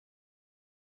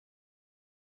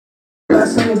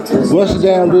What's the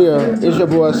damn deal? It's your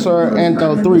boy Sir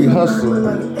Antho 3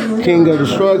 Hustle, King of the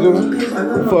Struggle,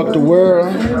 Fuck the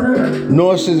World,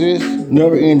 Narcissist,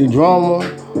 Never Ending Drama.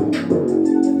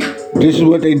 This is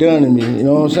what they done to me, you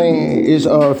know what I'm saying? It's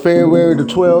February the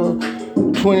 12th,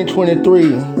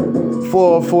 2023,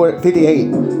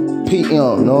 4:58 p.m., you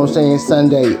know what I'm saying?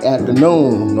 Sunday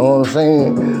afternoon, you know what I'm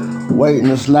saying? Waiting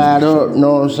to slide up, you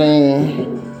know what I'm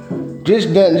saying? Just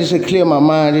nothing, just to clear my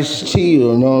mind, just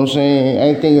chill, you know what I'm saying? I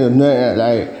ain't thinking of nothing,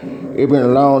 like, it's been a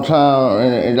long time,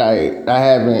 and like, I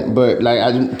haven't, but, like,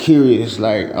 I'm curious,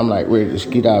 like, I'm, like, ready to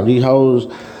get out. These hoes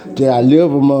that I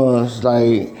live amongst,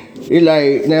 like, it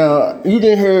like, now, you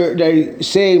didn't hear like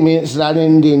segments I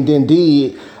didn't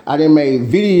did, I didn't make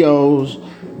videos,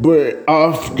 but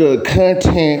off the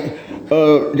content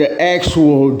of the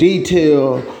actual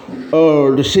detail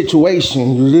of the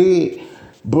situation, you did?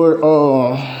 But,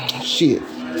 shit.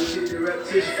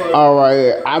 All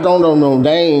right, I don't know no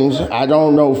names. I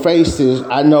don't know faces.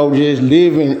 I know just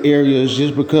living areas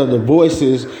just because the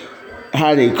voices,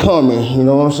 how they coming, you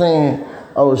know what I'm saying?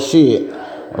 Oh, shit.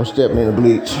 I'm stepping in the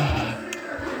bleach.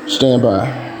 Stand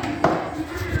by.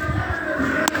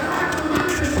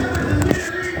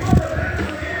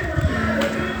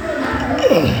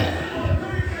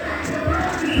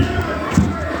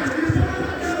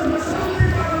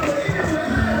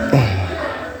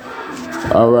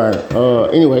 All right.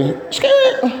 Anyway,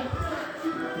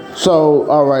 so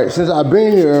all right. Since I've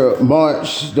been here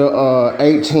March the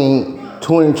 18th,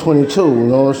 2022. You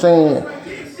know what I'm saying?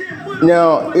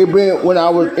 Now it been when I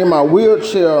was in my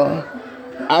wheelchair,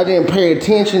 I didn't pay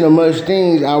attention to much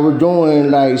things I was doing,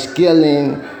 like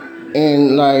scaling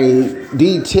and like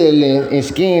detailing and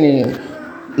scanning,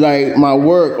 like my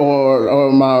work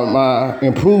or my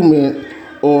improvement,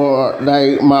 or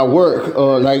like my work,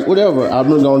 or like whatever I'm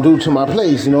gonna do to my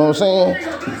place, you know what I'm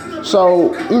saying?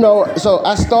 So, you know, so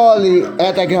I started,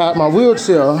 after I got my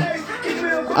wheelchair,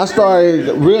 I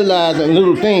started realizing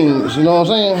little things, you know what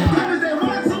I'm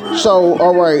saying? So,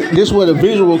 all right, this is where the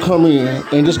visual come in,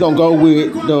 and this gonna go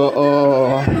with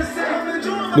the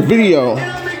video.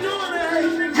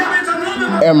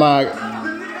 And my,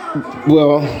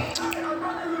 well,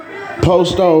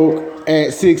 post-oak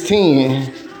at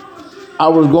 610, I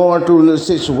was going through little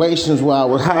situations where I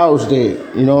was housed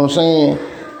at, you know what I'm saying?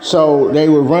 So they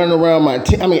would run around my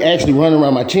tent, actually run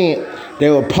around my tent. They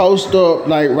would post up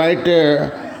like right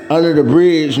there under the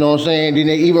bridge, you know what I'm saying? Then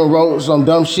they even wrote some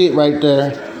dumb shit right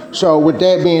there. So with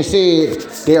that being said,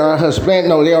 they are Hispanic,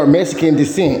 no, they are Mexican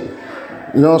descent.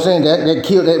 You know what I'm saying?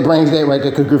 That brings that right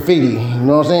there, cause graffiti, you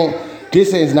know what I'm saying?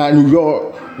 This is not New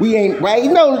York. We ain't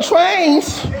riding on the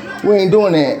trains. We ain't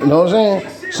doing that, you know what I'm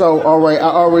saying? So, all right, I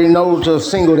already know to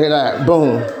single that out,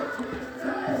 boom.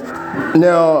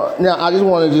 Now I just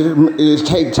want to just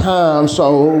take time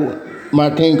so my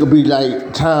thing could be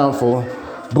like timeful.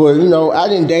 But, you know, I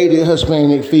didn't dated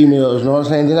Hispanic females, you know what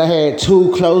I'm saying? Then I had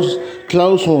two close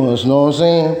ones, you know what I'm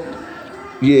saying?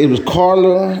 Yeah, it was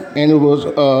Carla and it was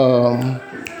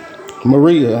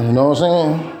Maria, you know what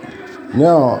I'm saying?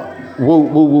 Now,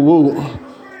 woo.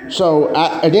 So,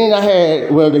 then I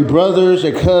had, well, their brothers,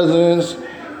 their cousins,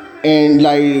 and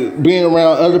like being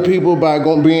around other people by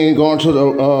going to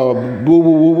the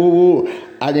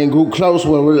I didn't go close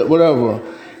with whatever.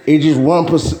 It just one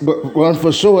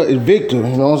for sure is Victor.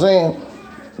 You know what I'm saying?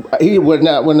 He would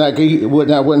not. But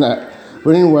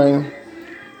anyway,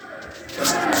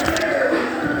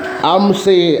 I'm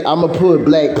gonna put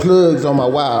black plugs on my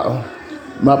wall.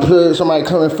 My plugs. Somebody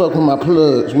come and fuck with my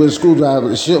plugs with a screwdriver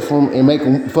to shift them and make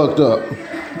them fucked up.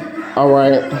 All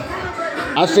right.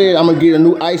 I said I'm gonna get a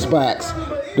new ice box.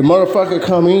 The motherfucker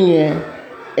come in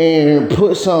and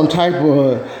put some type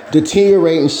of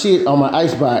deteriorating shit on my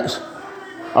ice box.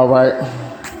 All right.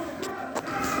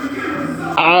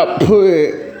 I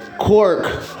put cork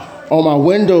on my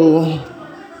window.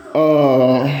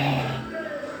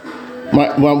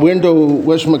 My window,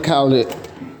 whatchamacallit,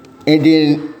 and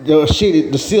then the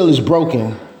seal is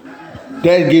broken.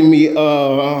 That give me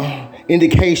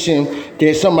indication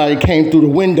that somebody came through the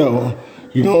window.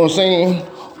 You know what I'm saying?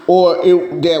 Or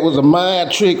that was a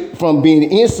mind trick from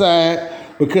being inside,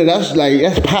 because that's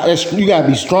you gotta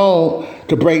be strong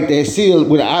to break that seal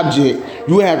with an object.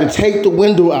 You have to take the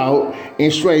window out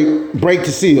and straight break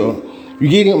the seal. You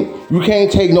get him? You can't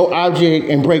take no object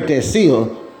and break that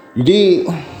seal. You did?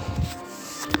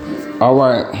 All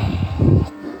right.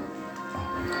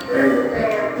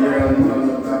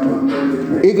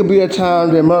 It could be a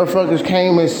time that motherfuckers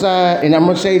came inside, and I'm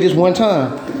gonna say this one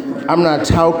time. I'm not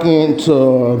talking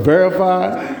to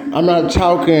verify. I'm not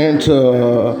talking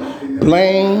to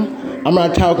blame. I'm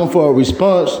not talking for a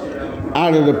response.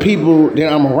 out of the people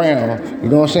that I'm around. You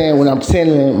know what I'm saying? When I'm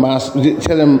telling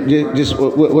this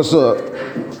what's up.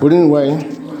 But anyway,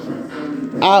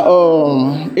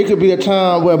 it could be a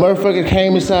time where motherfuckers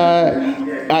came inside.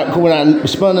 When I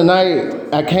spent the night,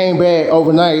 I came back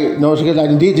overnight. You know, because I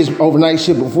did this overnight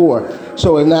shit before,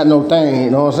 so it's not no thing.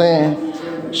 You know what I'm saying?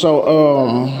 So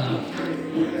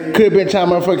could have been time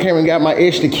motherfucker came and got my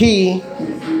extra key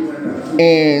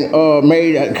and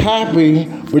made a copy.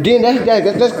 But then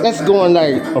that's going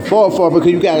like a far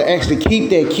because you gotta actually keep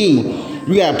that key.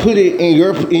 You gotta put it in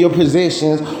your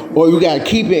possessions, or you gotta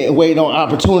keep it and wait on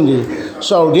opportunity.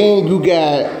 So then you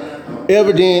got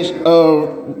evidence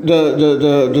of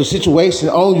the situation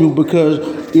on you, because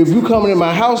if you coming in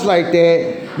my house like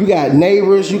that, you got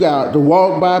neighbors, you got the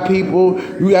walk by people,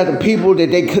 you got the people that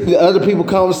the other people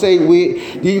conversate with,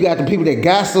 then you got the people that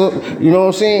gossip, you know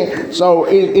what I'm saying? So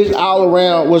it's all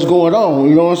around what's going on,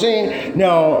 you know what I'm saying?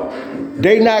 Now,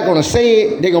 they not gonna say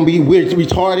it, they're gonna be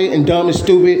retarded and dumb and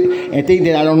stupid and think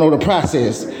that I don't know the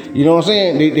process. You know what I'm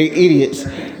saying? They idiots.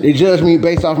 They judge me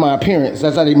based off my appearance.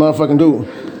 That's how they motherfucking do.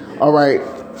 All right,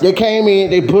 they came in,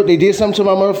 they did something to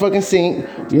my motherfucking sink,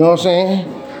 you know what I'm saying?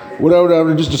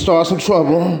 Whatever, just to start some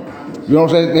trouble. You know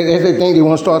what I'm saying? That's their thing, they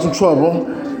want to start some trouble.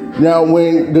 Now,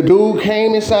 when the dude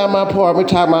came inside my apartment,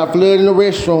 talking about flood in the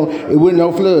restroom, it wasn't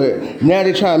no flood. Now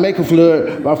they try to make a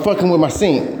flood by fucking with my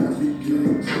sink.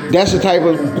 That's the type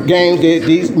of games that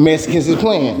these Mexicans is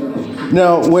playing.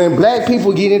 Now, when black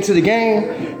people get into the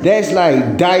game, that's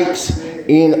like dykes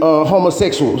and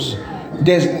homosexuals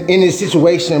that's in this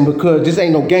situation, because this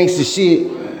ain't no gangster shit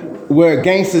where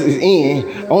gangsters is in.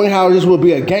 Only how this would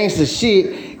be a gangster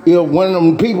shit if one of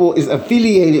them people is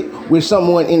affiliated with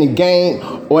someone in the gang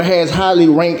or has highly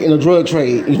ranked in the drug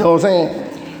trade. You know what I'm saying?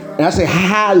 And I say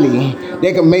highly,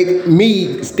 they can make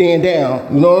me stand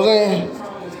down. You know what I'm saying?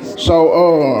 So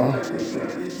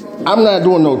I'm not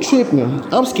doing no tripping.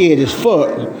 I'm scared as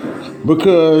fuck.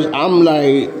 Because I'm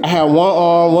like, I have one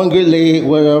arm, one good leg,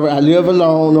 whatever. I live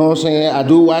alone, you know what I'm saying? I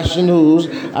do watch the news.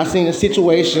 I seen a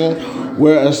situation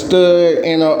where a stud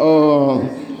and a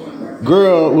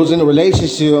girl was in a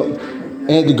relationship,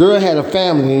 and the girl had a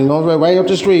family, you know, right up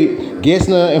the street,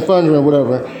 Gessner and Thunder and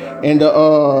whatever. And the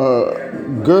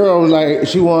girl, like,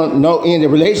 she want no end the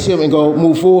relationship and go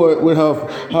move forward with her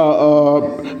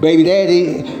baby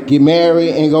daddy, get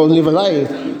married and go live a life.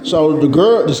 So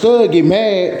the stud get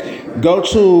mad, go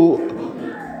to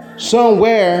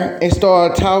somewhere and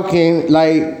start talking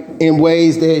like in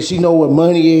ways that she know what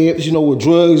money is, she know what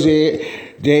drugs is,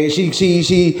 that she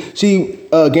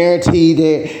guaranteed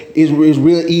that it's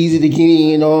real easy to get in,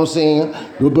 you know what I'm saying?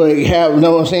 But have, you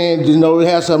know what I'm saying? Just know to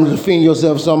have something to defend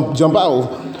yourself, some jump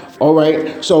off. All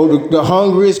right. So the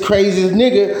hungriest, craziest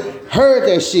nigga heard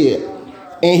that shit,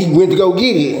 and he went to go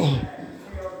get it.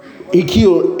 He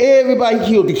killed everybody. He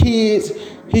killed the kids.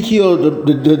 He killed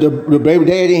the baby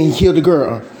daddy, and he killed the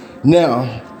girl.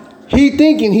 Now, he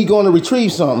thinking he gonna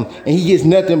retrieve something, and he gets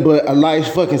nothing but a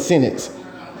life fucking sentence,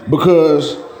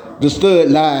 because the stud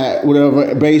lied,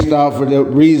 whatever, based off of the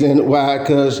reason why,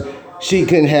 because she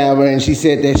couldn't have her, and she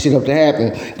set that shit up to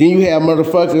happen. Then you have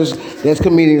motherfuckers that's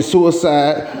committing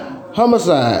suicide,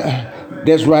 homicide.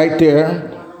 That's right there.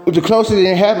 The closest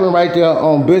it happened right there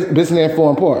on Business and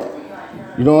Foreign Park.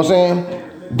 You know what I'm saying?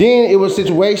 Then it was a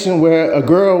situation where a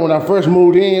girl, when I first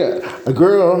moved in, a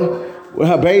girl with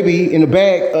her baby in the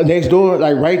back next door,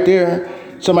 like right there,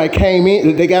 somebody came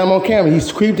in, they got him on camera. He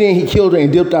creeped in, he killed her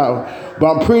and dipped out.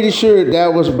 But I'm pretty sure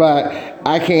that was about,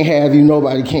 I can't have you,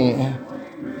 nobody can.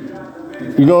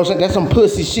 You know what I'm saying? That's some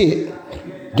pussy shit.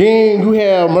 Then you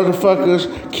have motherfuckers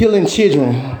killing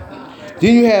children.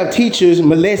 Then you have teachers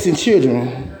molesting children.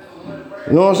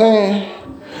 You know what I'm saying?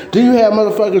 Then you have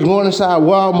motherfuckers going inside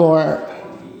Walmart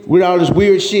with all this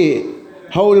weird shit,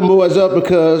 holding boys up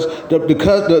because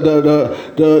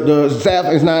the staff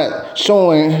is not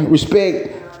showing respect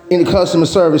in the customer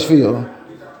service field.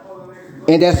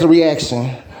 And that's the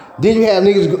reaction. Then you have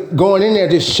niggas going in there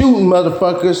just shooting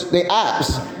motherfuckers, they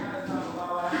ops.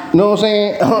 You know what I'm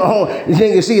saying? This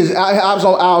nigga see his ops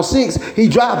on aisle 6, he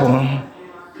drop them.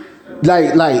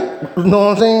 Like, you know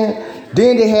what I'm saying?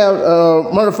 Then they have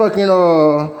motherfucking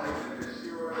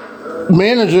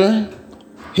manager.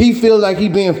 He feels like he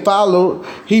being followed,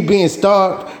 he being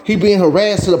stalked, he being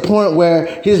harassed to the point where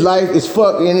his life is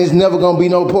fucked and it's never gonna be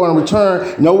no point in return.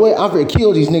 You know what? I'm gonna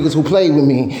kill these niggas who played with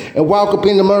me and walk up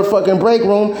in the motherfucking break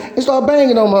room and start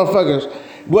banging on motherfuckers.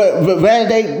 But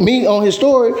validate me on his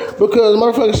story because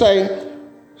motherfuckers say,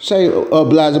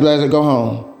 Blazer, go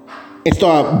home. And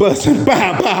start busting,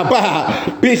 bah.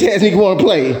 Bitch ass nigga wanna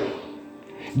play.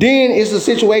 Then it's a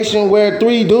situation where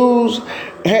 3 dudes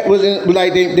Was in,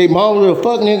 like they mom was a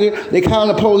fuck nigga. They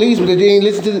calling the police, but they didn't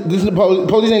listen to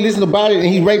police ain't listen about it, and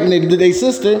he's raping their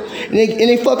sister, and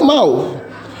they fuck him off.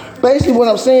 Basically, what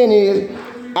I'm saying is,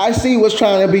 I see what's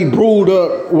trying to be brewed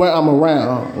up when I'm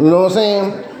around. You know what I'm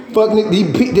saying? Fuck,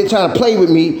 they're trying to play with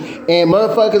me, and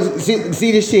motherfuckers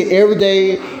see this shit every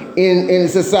day in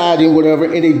society and whatever,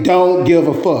 and they don't give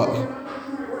a fuck.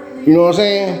 You know what I'm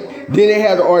saying? Then they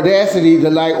have the audacity to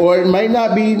like, or it might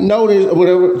not be noticed or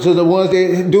whatever to the ones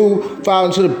that do fall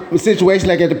into the situation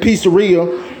like at the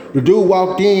pizzeria. The dude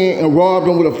walked in and robbed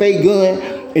him with a fake gun,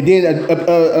 and then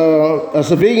a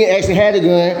civilian actually had a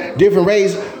gun, different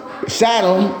race, shot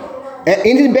him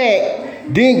in his back,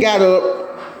 then got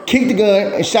up, kicked the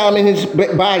gun, and shot him in his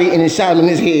body, and then shot him in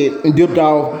his head and dipped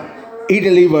off. He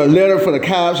didn't leave a letter for the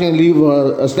cops. He didn't leave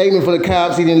a statement for the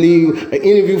cops. He didn't leave an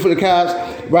interview for the cops.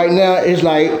 Right now, it's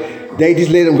like they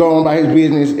just let him go on by his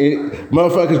business.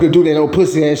 Motherfuckers could do that old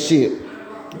pussy ass shit.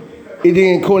 And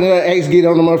then Cornell X get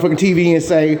on the motherfucking TV and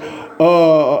say,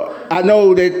 I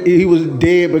know that he was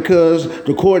dead because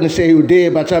the coroner said he was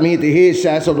dead by the time he hit the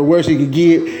headshot, so the worst he could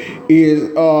get is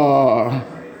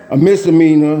a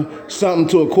misdemeanor, something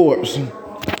to a corpse.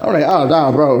 I'm like, oh,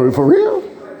 nah, bro, for real?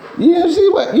 You know, see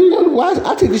what? You know why?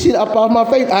 I took this shit up off my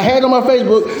face. I had it on my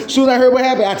Facebook. Soon as I heard what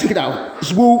happened, I took it out.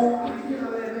 Swoop.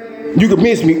 You could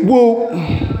miss me. Whoop.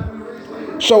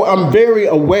 So I'm very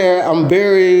aware. I'm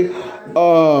very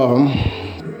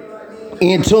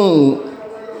in tune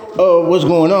of what's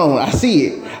going on. I see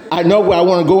it. I know where I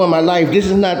want to go in my life. This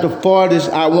is not the farthest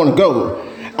I want to go.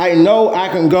 I know I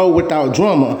can go without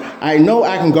drama. I know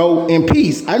I can go in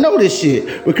peace. I know this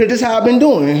shit because this is how I've been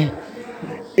doing.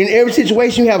 In every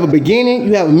situation, you have a beginning,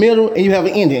 you have a middle, and you have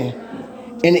an ending.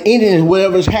 And the ending is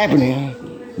whatever's happening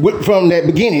from that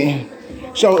beginning.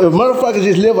 So if motherfuckers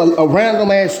just live a random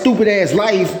ass, stupid ass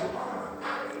life,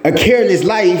 a careless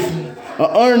life, a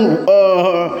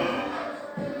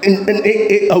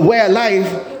aware life,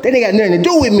 then they got nothing to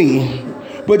do with me.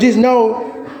 But just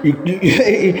know,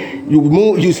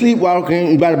 you sleepwalking,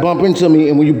 you about to bump into me,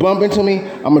 and when you bump into me,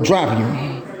 I'm gonna drop you.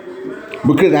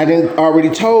 Because I didn't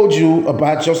already told you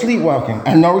about your sleepwalking.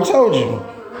 I already told you.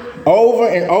 Over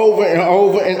and over and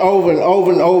over and over and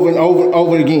over and over and over and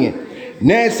over again.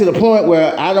 Now it's to the point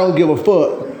where I don't give a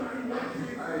fuck.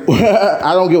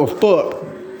 I don't give a fuck.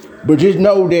 But just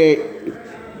know that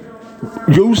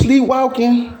you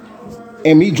sleepwalking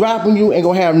and me dropping you ain't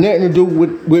gonna have nothing to do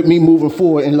with me moving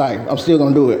forward in life. I'm still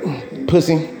gonna do it.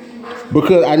 Pussy.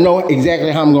 Because I know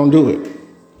exactly how I'm gonna do it.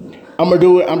 I'm gonna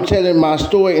do it. I'm telling my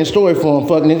story in story form,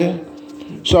 fuck nigga.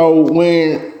 So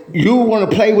when you want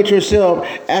to play with yourself,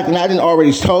 after I didn't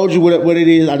already told you what it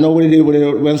is, I know what it is, when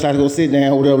I go sit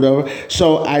down, whatever.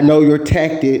 So I know your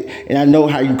tactic and I know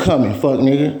how you coming, fuck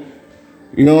nigga.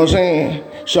 You know what I'm saying?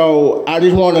 So I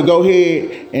just want to go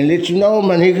ahead and let you know,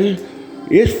 my nigga,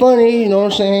 it's funny, you know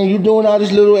what I'm saying? You doing all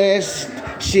this little ass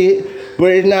shit,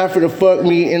 but it's not for to fuck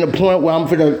me in the point where I'm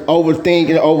for to overthink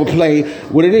and overplay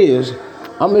what it is.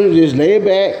 I'm gonna just lay it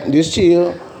back, just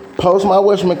chill, post my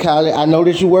whatchamacallit. I know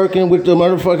that you working with the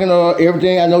motherfucking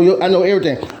everything. I know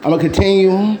everything. I'm gonna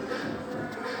continue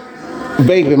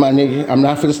vaping, my nigga. I'm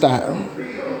not finna stop.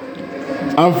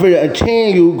 I'm finna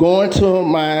continue going to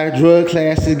my drug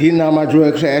classes, getting out my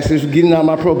drug classes, getting out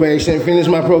my probation, finish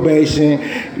my probation,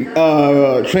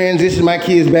 transition my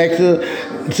kids back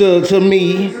to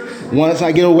me once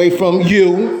I get away from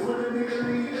you.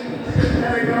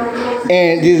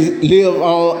 And just live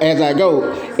on as I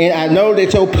go. And I know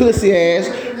that your pussy ass,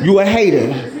 you a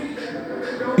hater.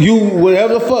 You,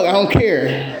 whatever the fuck, I don't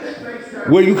care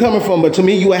where you coming from, but to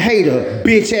me, you a hater,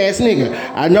 bitch ass nigga.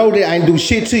 I know that I ain't do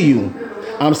shit to you.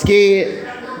 I'm scared.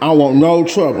 I don't want no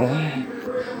trouble.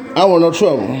 I don't want no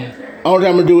trouble. All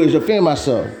I'm gonna do is defend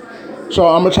myself. So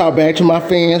I'm gonna talk back to my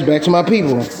fans, back to my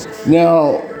people.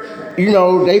 Now, you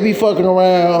know, they be fucking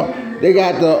around. They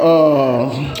got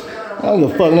the, I don't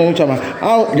give a fuck, nothing talking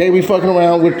about. They be fucking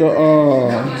around with the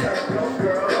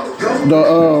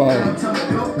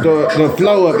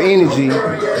flow of energy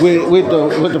with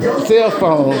the cell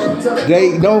phones.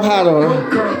 They know how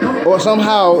to, or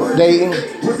somehow they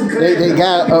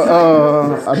got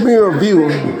a mirror view.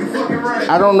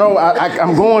 I don't know.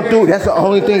 I'm going through. That's the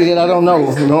only thing that I don't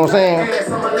know. You know what I'm saying?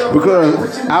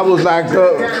 Because I was locked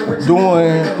up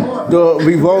doing the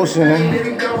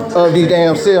revulsion of these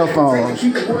damn cell phones.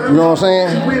 You know what I'm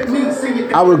saying?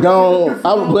 I was gone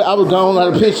out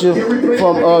of the picture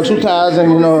from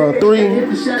 2003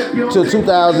 to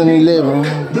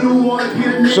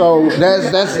 2011. So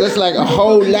that's like a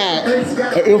whole lot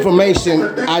of information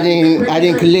I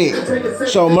didn't collect.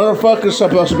 So motherfuckers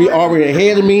supposed to be already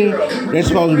ahead of me. They're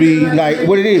supposed to be like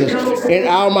what it is. And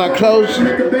all my close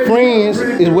friends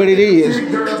is what it is.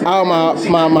 All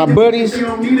my buddies,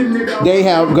 they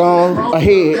have gone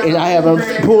ahead, and I haven't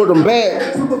pulled them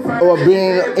back or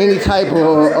been any type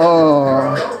of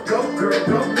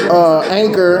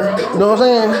anchor, you know what I'm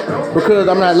saying? Because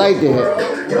I'm not like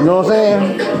that, you know what I'm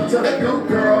saying?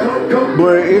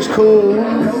 But it's cool.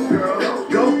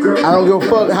 I don't give a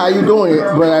fuck how you doing it,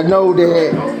 but I know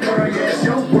that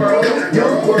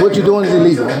what you're doing is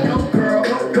illegal.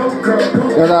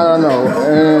 That's all I know.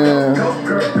 And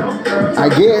I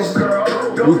guess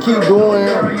you keep doing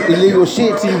illegal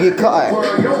shit till you get caught.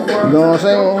 You know what I'm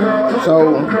saying? So,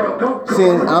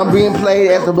 since I'm being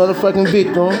played as the motherfucking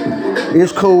victim,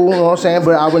 it's cool, you know what I'm saying?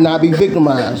 But I would not be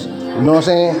victimized. You know what I'm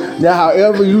saying? Now,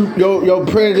 however your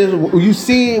predators, you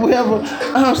see it, whatever,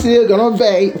 I'm still gonna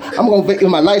vape. I'm gonna vape. If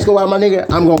my lights go out, my nigga,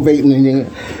 I'm gonna vape, my nigga.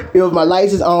 If my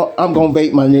lights is on, I'm gonna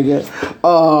vape, my nigga.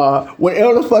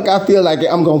 Whenever the fuck I feel like it,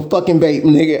 I'm gonna fucking vape,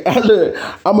 nigga. Look,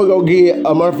 I'm gonna go get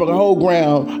a motherfucking whole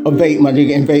ground of vape, my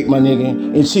nigga, and vape, my nigga,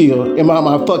 and chill in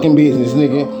my fucking business,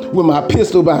 nigga. With my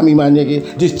pistol by me, my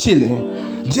nigga, just chilling.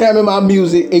 Jamming my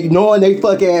music, ignoring they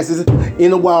fuck asses in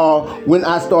the wall when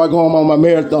I start going on my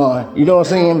marathon. You know what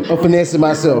I'm saying? I'm finessing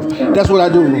myself. That's what I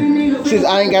do. Since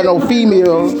I ain't got no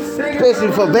female,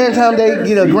 especially for Valentine's Day,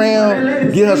 get a gram,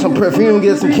 get her some perfume,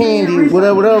 get her some candy,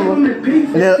 whatever,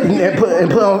 and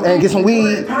put on and get some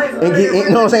weed and get, you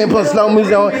know what I'm saying? Put slow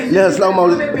music on, let her slow mo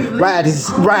ride this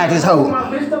hoe.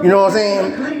 You know what I'm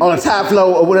saying? On the top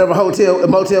floor or whatever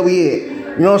motel we at.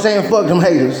 You know what I'm saying? Fuck them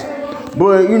haters.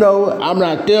 But, you know, I'm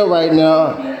not there right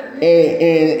now, and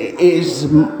it's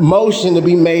motion to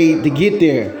be made to get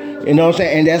there. You know what I'm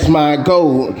saying? And that's my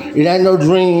goal. It ain't no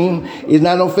dream. It's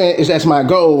not no fan. That's my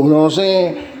goal. You know what I'm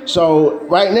saying? So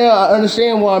right now, I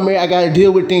understand why I got to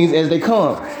deal with things as they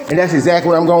come. And that's exactly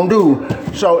what I'm going to do.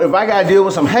 So if I got to deal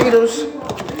with some haters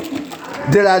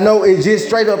that I know is just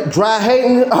straight up dry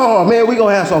hating, oh man, we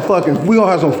gonna have some fun,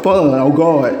 oh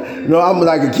God. You know, I'm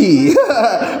like a kid.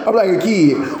 I'm like a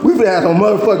kid. We finna have some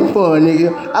motherfucking fun,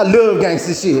 nigga. I love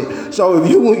gangster shit. So if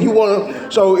you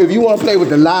wanna play with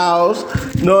the Laos,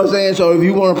 you know what I'm saying? So if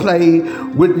you wanna play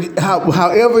with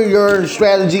however your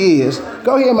strategy is,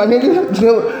 go ahead, my nigga. You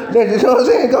know what I'm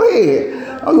saying? Go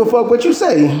ahead. I don't give a fuck what you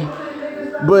say.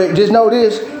 But just know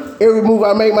this, every move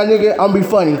I make, my nigga, I'm gonna be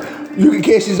funny. You can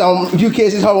catch this hoe on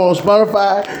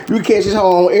Spotify. You can catch this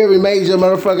hoe on every major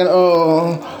motherfucking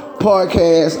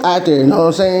podcast out there, you know what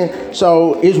I'm saying?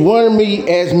 So it's one of me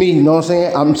as me, you know what I'm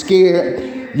saying? I'm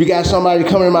scared. You got somebody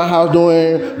coming in my house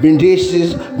doing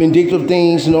vindictive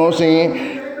things, you know what I'm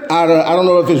saying? I don't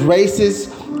know if it's racist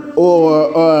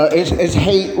or it's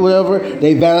hate, whatever.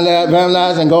 They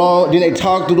vandalize and go on. Then they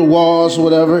talk through the walls,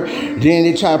 whatever. Then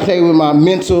they try to play with my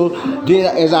mental. Then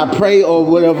as I pray or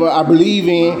whatever I believe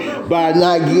in, by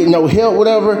not getting no help,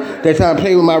 whatever, they try to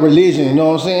play with my religion, you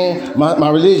know what I'm saying? My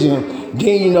religion.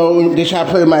 Then, you know, they try to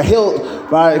play with my health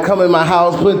by coming in my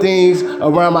house, putting things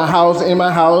around my house, in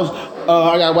my house.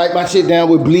 I gotta wipe my shit down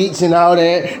with bleach and all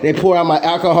that. They pour out my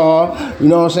alcohol, you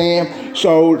know what I'm saying?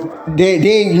 So then,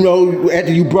 you know,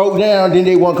 after you broke down, then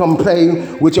they want to come play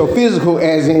with your physical,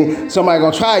 as in somebody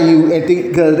gonna try you and think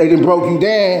because they done broke you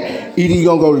down, either you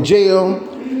gonna go to jail,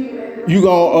 you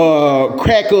gonna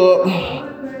crack up,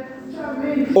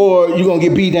 or you gonna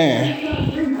get beat down.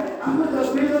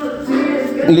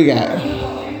 Look at it.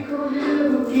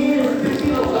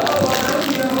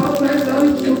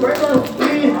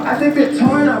 I take the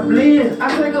torn, I blend. I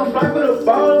take a flight for the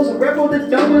balls, rap on the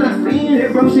dumb when I spin.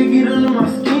 That bro shit get under my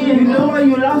skin. You know why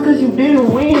you lost, cause you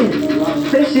didn't win.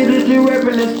 That shit is you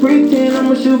rapping is pretend.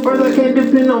 I'ma shoot first, I can't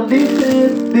depend on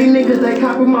defense. These niggas, they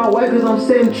copy my way cause I'm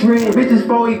setting trends. Bitches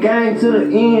 4 gang to the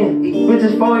end.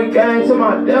 Bitches 4 gang to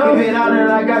my death. Give it out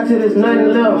and I got to this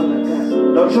nothing left.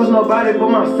 Don't trust nobody but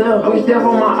myself. I'm step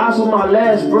on my eyes with my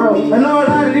last bro. I know a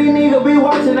lot of these niggas be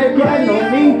watching, they plotting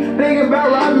on me. Thinking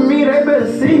about robbing me, they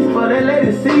better see. For they let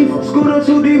it see. Scooter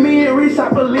 2D me and reach, I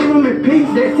believe them in peace.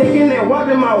 They taking that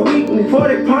walking my weakness.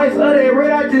 40 pints of that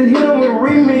red, I just hit them with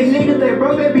remix. Niggas, they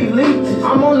broke, they be leaked.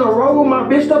 I'm on the road with my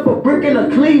bitch up a brick and a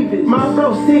cleavage. My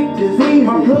flow sick, disease.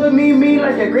 My plug me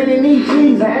like a granny need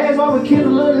cheese. The ass why we kill a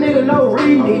little nigga, no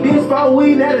reason. He did spot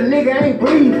weed, now the nigga ain't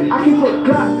breathing. I keep a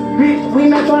clock, bitch. We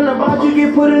not trying to box, you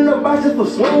get put in the boxes for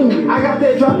swinging. I got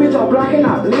that drop, bitch, on block and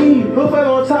I bleed. Hook up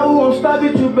on top, we won't stop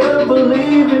it, you better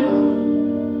believe it.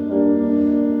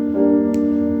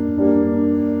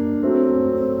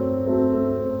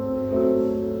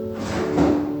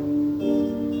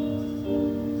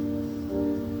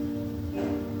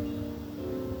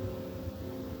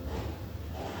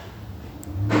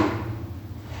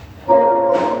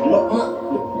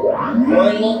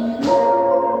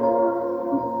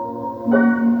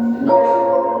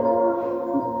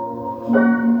 Roll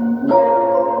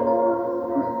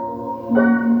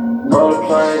the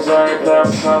plane, giant clap,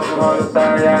 coffee on the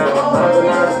thigh out. I've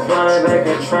been out the plane, they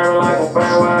can train like a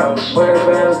bow wow. Put the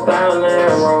bands down there,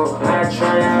 roll, I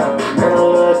try out. And a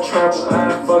little trap,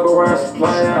 I fuck around,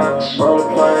 supply out. Roll the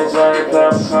plane, giant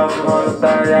clap, coffee on the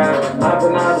thigh out. I've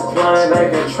been out the plane, they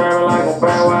can train like a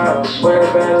bow wow. Put the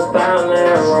bands down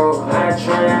there, roll, I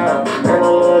try out. And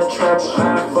a little trap, I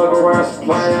fuck around,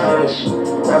 supply out.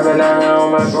 I've been out here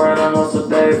on my grind, I hustle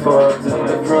day for it.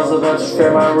 The presidential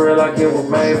fit my real like it was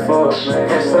made for it.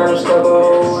 Can't stand the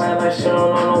struggle, act like she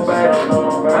don't know nobody.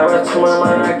 I got too much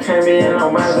money, I can't be in no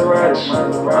Maserati.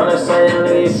 I'm the same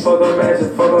nigga, fuck a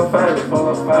magic, fuck a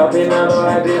family. I'll be none of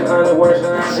I did under worse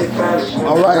than I did family.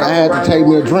 All right, I had to take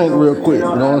me a drink real quick.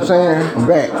 You know what I'm saying? I'm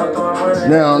back.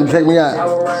 Now, check me out.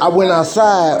 I went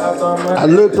outside. I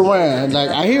looked around. Like,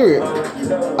 I hear it.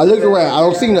 I looked around. I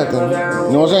don't see nothing.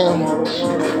 You know what I'm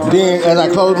saying? Then, as I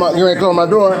closed my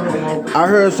door, I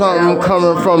heard something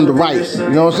coming from the right. You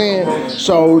know what I'm saying?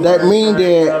 So that means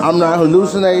that I'm not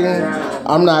hallucinating.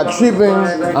 I'm not tripping.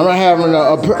 I'm not having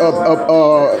a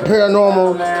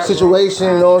paranormal situation.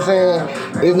 You know what I'm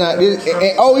saying? It's not.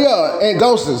 And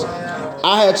ghosts.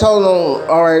 I had told them,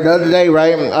 all right, the other day,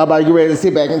 right? I'm about to get ready to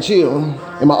sit back and chill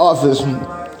in my office.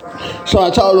 So I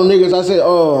told them niggas, I said,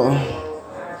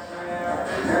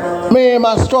 man,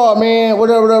 my straw, man,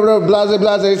 whatever,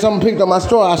 blase. Someone picked up my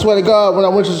straw. I swear to God, when I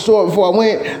went to the store before I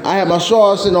went, I had my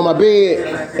straw sitting on my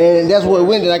bed, and that's where it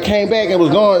went. And I came back and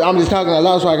was gone. I'm just talking out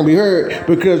loud so I can be heard,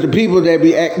 because the people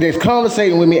that's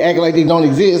conversating with me acting like they don't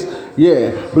exist.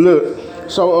 Yeah, but look,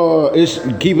 so it's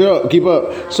keep up.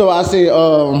 So I said,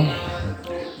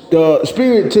 the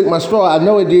spirit took my straw. I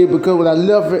know it did, because when I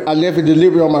left it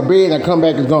delivered on my bed, and I come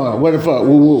back, it's gone. What the fuck?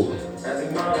 Woo.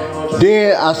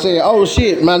 Then I said, oh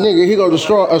shit, my nigga, here goes a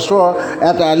straw.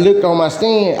 After I looked on my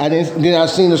stand, then I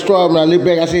seen the straw. When I looked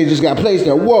back, I said, it just got placed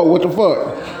there. Whoa, what the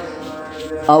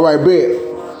fuck? All right, bet.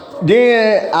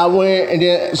 Then I went, and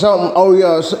then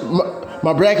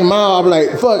my black and mild, I was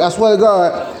like, fuck, I swear to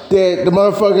God, that the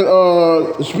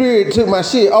motherfucking spirit took my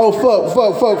shit. Oh, fuck.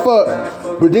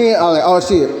 But then I was like, oh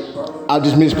shit, I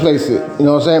just misplaced it. You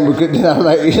know what I'm saying? Because then I was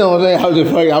like, you know what I'm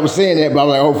saying? I was saying that, but I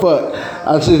was like, oh fuck. I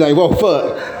was just like, whoa,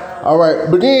 fuck. All right,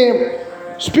 but then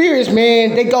spirits,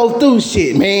 man, they go through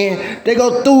shit, man. They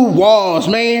go through walls,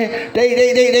 man. They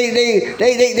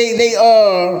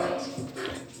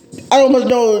I don't much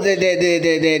know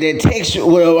that texture,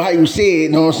 well, how you say it, you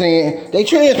know what I'm saying? They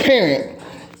transparent.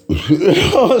 You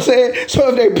know what I'm saying? So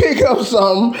if they pick up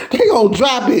something, they gonna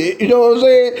drop it. You know what I'm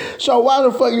saying? So why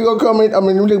the fuck you gonna come in? I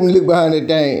mean, look behind that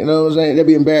thing. You know what I'm saying? That'd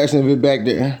be embarrassing if it's back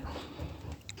there.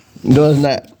 No, it's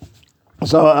not.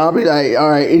 So I'll be like,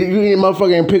 all right, you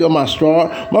motherfucking pick up my straw,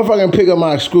 motherfucking pick up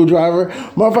my screwdriver,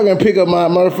 motherfucking pick up my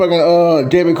motherfucking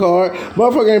debit card,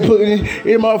 motherfucking put any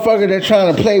motherfucker that's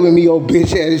trying to play with me, old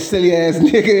bitch ass, silly ass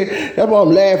nigga. That's why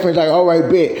I'm laughing. It's like, all right,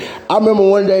 bet. I remember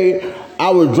one day I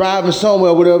was driving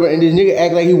somewhere, whatever, and this nigga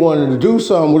act like he wanted to do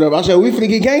something, whatever. I said, we finna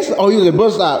get gangster? Oh, he was at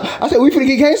bus stop. I said, we finna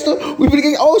get gangster? We finna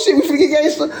get, oh shit, we finna get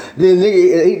gangster? Then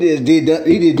nigga,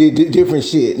 he did different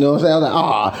shit, you know what I'm saying? I was like,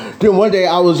 ah. Then one day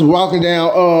I was walking down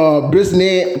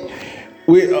Bissonnette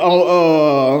with,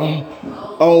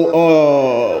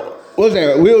 what's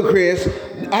that, Willcrest.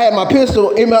 I had my pistol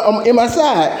in my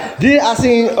side. Then I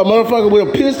seen a motherfucker with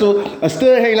a pistol, a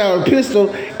stud hanging out with a pistol,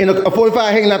 and a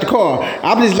 45 hanging out the car.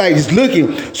 I was just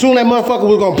looking. Soon that motherfucker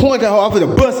was gonna point that hoe, I was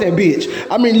gonna bust that bitch.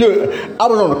 I mean, look, I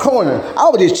was on the corner. I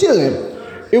was just chilling.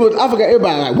 I forgot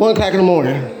everybody, like 1 o'clock in the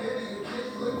morning.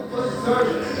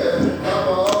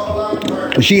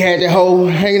 She had that hoe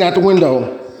hanging out the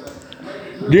window.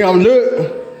 Then I'm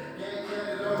look.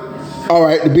 All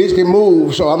right, the bitch didn't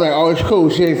move, so I'm like, oh, it's cool.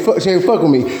 She ain't fuck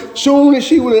with me. Soon as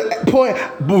she would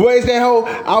raise that hoe,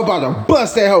 I was about to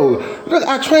bust that hoe. Look,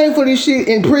 I trained for this shit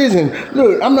in prison.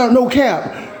 Look, I'm not no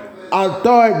cap. I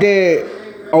thought that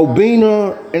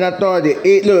Obina, and I thought that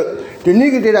look, the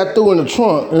nigga that I threw in the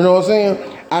trunk, you know what I'm saying?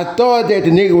 I thought that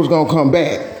the nigga was gonna come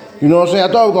back. You know what I'm saying?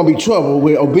 I thought it was gonna be trouble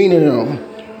with Obina and them.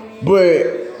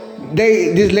 But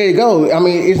they just let it go. I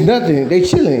mean, it's nothing. They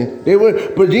chilling.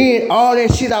 But then all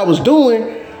that shit I was doing,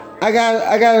 I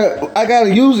gotta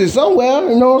use it somewhere.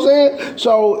 You know what I'm saying?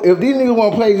 So if these niggas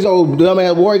want to play these old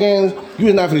dumbass war games, you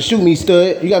just not finna shoot me,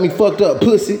 stud. You got me fucked up,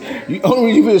 pussy.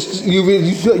 Only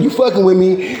you fucking with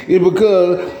me is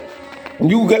because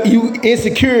you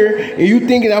insecure and you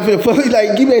thinking I'm finna fuck.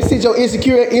 Like, give that shit your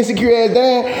insecure ass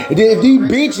down. And then if these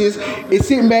bitches is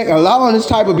sitting back allowing this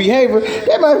type of behavior,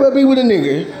 that might well be with a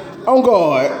nigga. On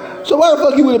guard. So why the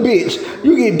fuck you with a bitch?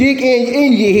 You get dick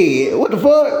and you get head. What the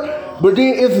fuck? But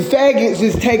then if the faggots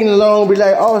is taking along, be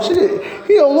like, oh shit,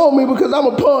 he don't want me because I'm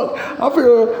a punk. I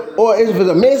feel, or if it's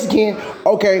a Mexican,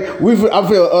 okay, I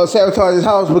feel sabotage his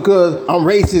house because I'm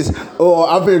racist, or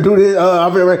I feel do this,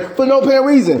 I feel racist, for no apparent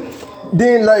reason.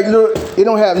 Then like, look, it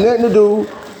don't have nothing to do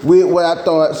with what I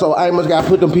thought, so I must gotta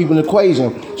put them people in the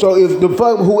equation. So if the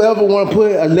fuck whoever want to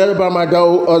put a letter by my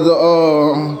door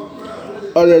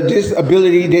or the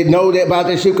disability that know that about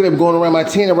that shit because they were going around my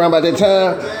tent around by that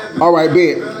time, all right,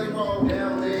 bet.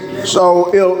 So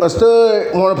if a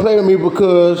stud want to play with me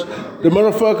because the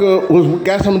motherfucker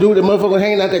got something to do with the motherfucker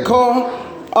hanging out that car,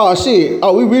 oh shit,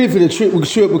 oh we really finna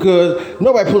trip because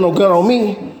nobody put no gun on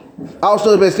me. All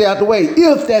studs better stay out the way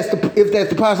if that's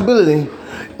the possibility.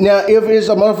 Now if it's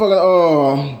a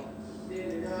motherfucking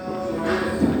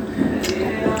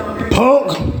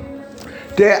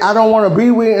punk that I don't want to be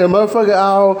with, and a motherfucker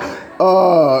all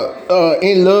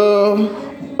in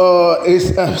love,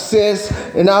 is obsessed,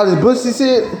 and all this bussy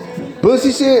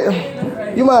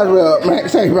shit, you might as well, man,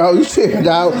 say, bro, you tripping,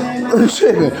 dog. You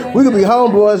tripping. We could be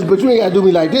homeboys, but you ain't gotta do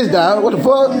me like this, dog. What the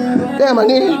fuck? Damn, my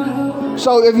nigga.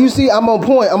 So if you see I'm on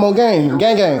point, I'm on game.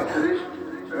 Gang.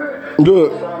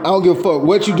 Look, I don't give a fuck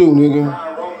what you do,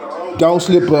 nigga. Don't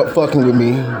slip up fucking with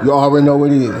me. You already know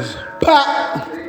what it is. Pop!